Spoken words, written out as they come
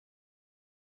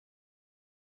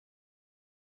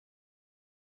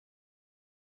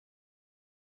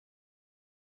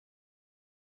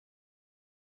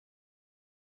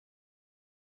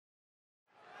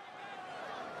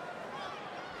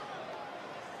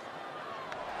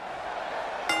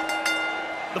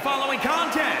The following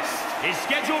contest is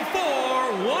scheduled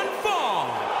for one fall.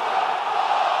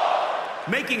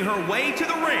 Making her way to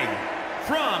the ring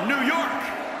from New York,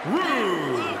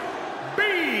 Rudy.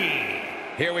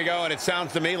 Here we go, and it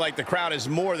sounds to me like the crowd is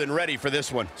more than ready for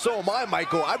this one. So am I,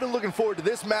 Michael. I've been looking forward to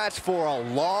this match for a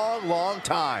long, long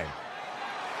time.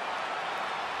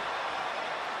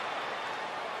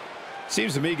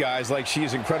 Seems to me, guys, like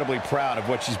she's incredibly proud of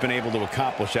what she's been able to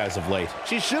accomplish as of late.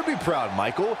 She should be proud,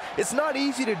 Michael. It's not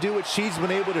easy to do what she's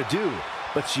been able to do,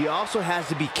 but she also has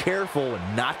to be careful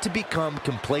not to become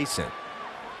complacent.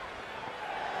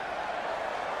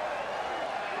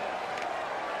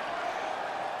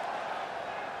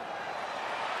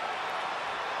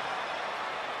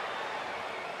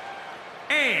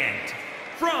 And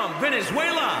from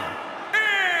Venezuela,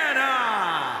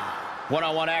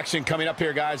 one-on-one action coming up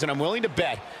here, guys, and I'm willing to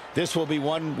bet this will be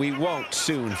one we won't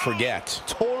soon forget.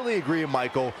 Totally agree,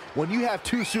 Michael. When you have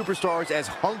two superstars as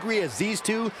hungry as these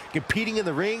two competing in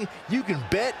the ring, you can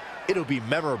bet it'll be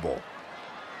memorable.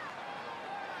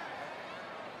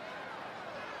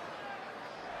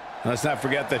 Let's not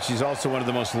forget that she's also one of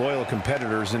the most loyal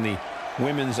competitors in the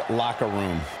women's locker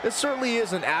room. It certainly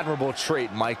is an admirable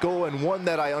trait, Michael, and one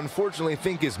that I unfortunately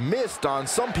think is missed on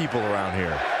some people around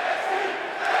here.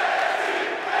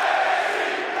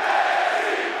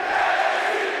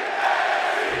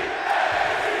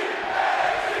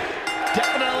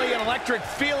 Definitely an electric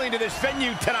feeling to this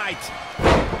venue tonight.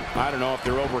 I don't know if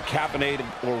they're over-caffeinated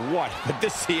or what, but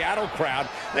this Seattle crowd,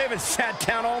 they haven't sat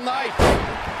down all night.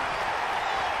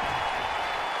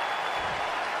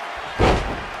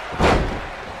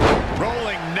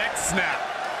 Rolling neck snap.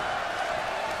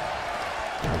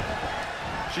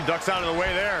 She ducks out of the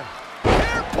way there.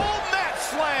 Hair pull mat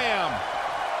slam.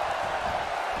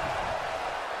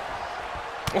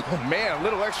 Oh, man, a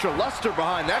little extra luster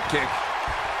behind that kick.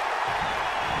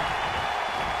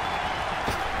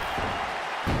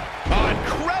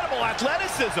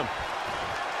 Athleticism.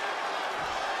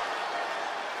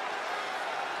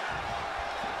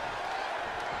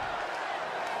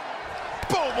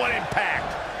 Boom, what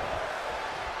impact.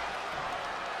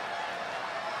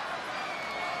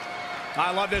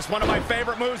 I love this, one of my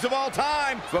favorite moves of all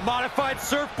time. The modified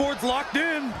surfboard's locked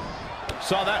in.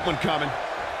 Saw that one coming.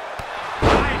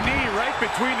 High knee right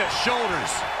between the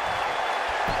shoulders.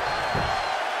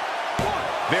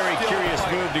 Very curious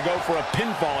move to go for a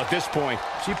pinfall at this point.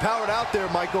 She powered out there,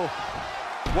 Michael.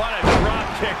 What a drop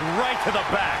kick right to the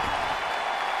back.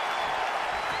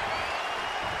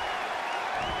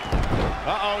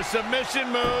 Uh-oh,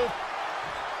 submission move.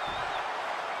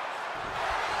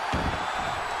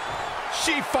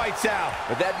 She fights out.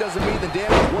 But that doesn't mean the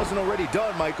damage wasn't already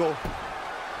done, Michael.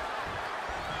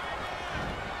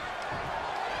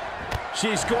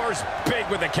 She scores big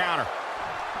with a counter.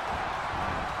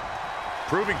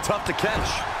 Proving tough to catch.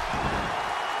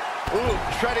 Ooh,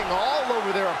 treading all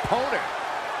over their opponent.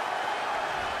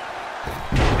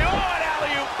 Oh, an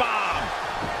alley-oop bomb.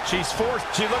 She's looking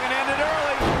to end it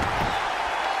early.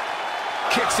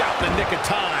 Kicks out in the nick of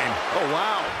time. Oh,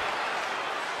 wow.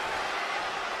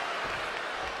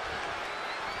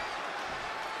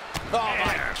 Oh,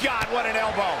 my God, what an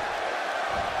elbow.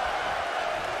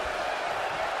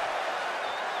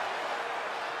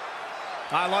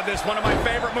 I love this, one of my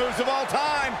favorite moves of all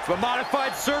time. The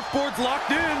modified surfboard's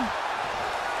locked in.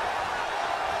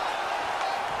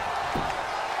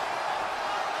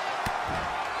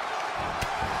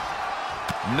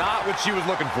 Not what she was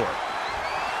looking for.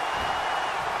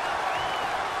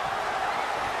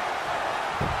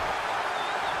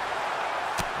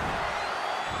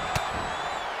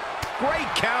 Great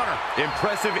counter.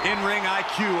 Impressive in-ring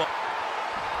IQ.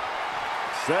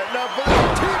 Setting up for the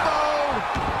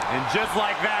T-bone. And just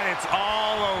like that, it's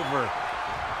all over.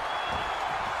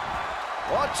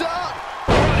 Watch out!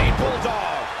 Running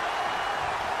bulldog.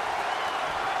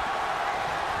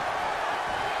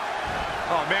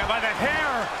 Oh, man, by the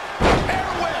hair.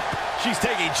 Hair whip. She's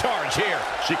taking charge here.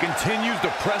 She continues to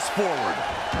press forward.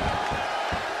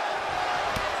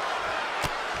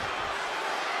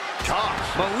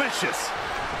 Gosh, malicious.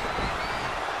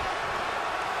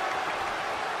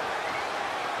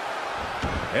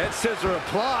 Head scissor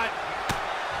applied.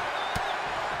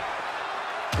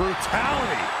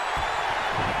 Brutality.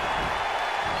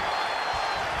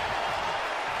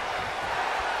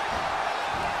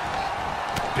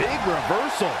 Big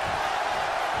reversal.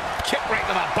 Kick right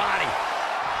to the body.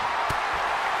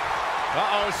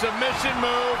 Uh-oh, submission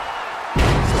move.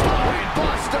 Spine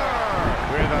buster.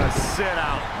 With a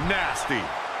sit-out. Nasty.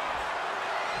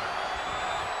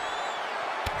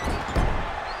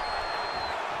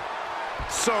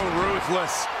 So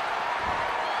ruthless.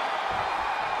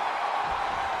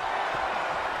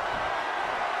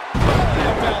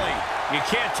 You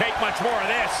can't take much more of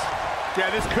this. Yeah,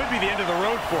 this could be the end of the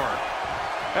road for her.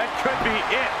 That could be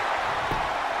it.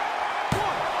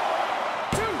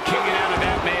 Kicking out of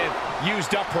that may have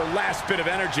used up her last bit of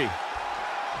energy.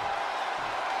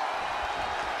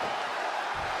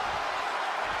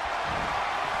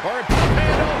 Or a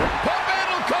pump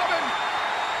handle coming.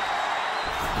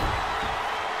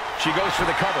 She goes for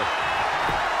the cover.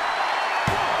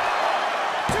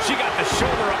 She got the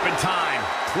shoulder up in time.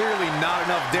 Clearly not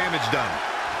enough damage done.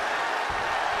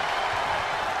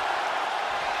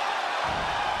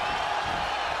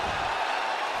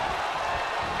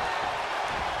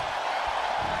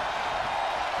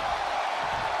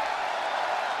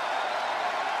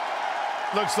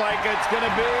 Looks like it's going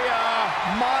to be a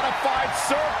modified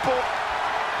circle.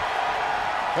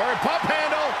 Or a pump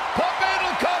handle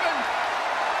coming.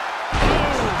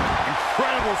 Boom!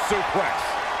 Incredible suplex.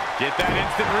 Get that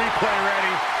instant replay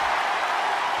ready.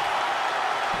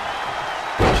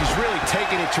 She's really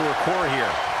taking it to her core here,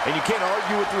 and you can't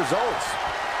argue with the results.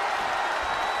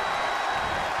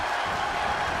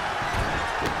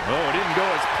 Oh, it didn't go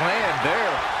as planned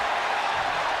there.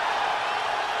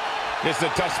 This is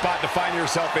a tough spot to find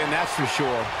yourself in, that's for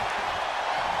sure.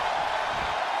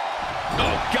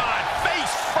 Oh, God,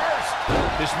 face first.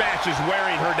 This match is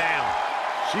wearing her down.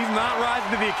 She's not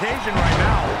rising to the occasion right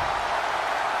now.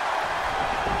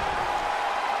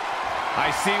 I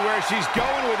see where she's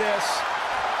going with this.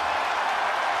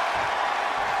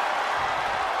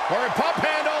 Or a pump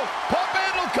handle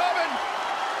coming.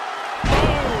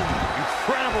 Boom!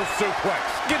 Incredible suplex.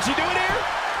 Can she do it here?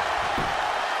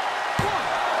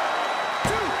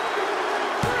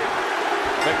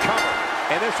 The cover,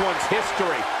 and this one's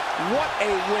history. What a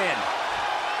win.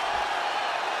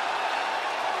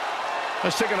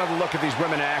 Let's take another look at these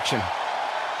women in action.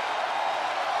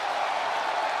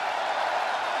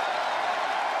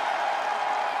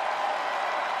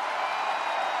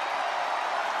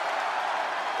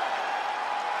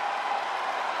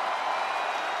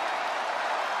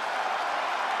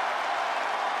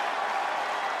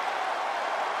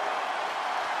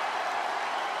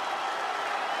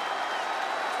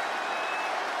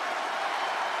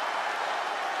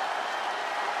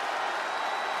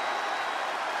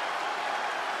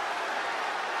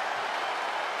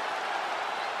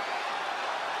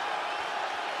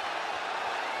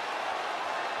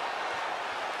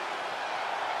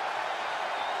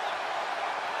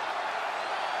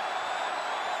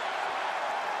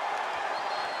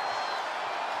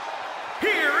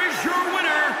 Your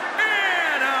winner,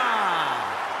 Anna!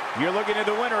 You're looking at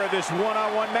the winner of this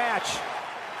one-on-one match.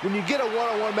 When you get a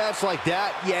one-on-one match like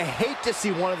that, you hate to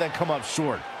see one of them come up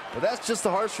short. But that's just the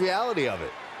harsh reality of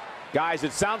it. Guys,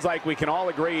 it sounds like we can all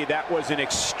agree that was an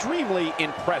extremely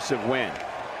impressive win.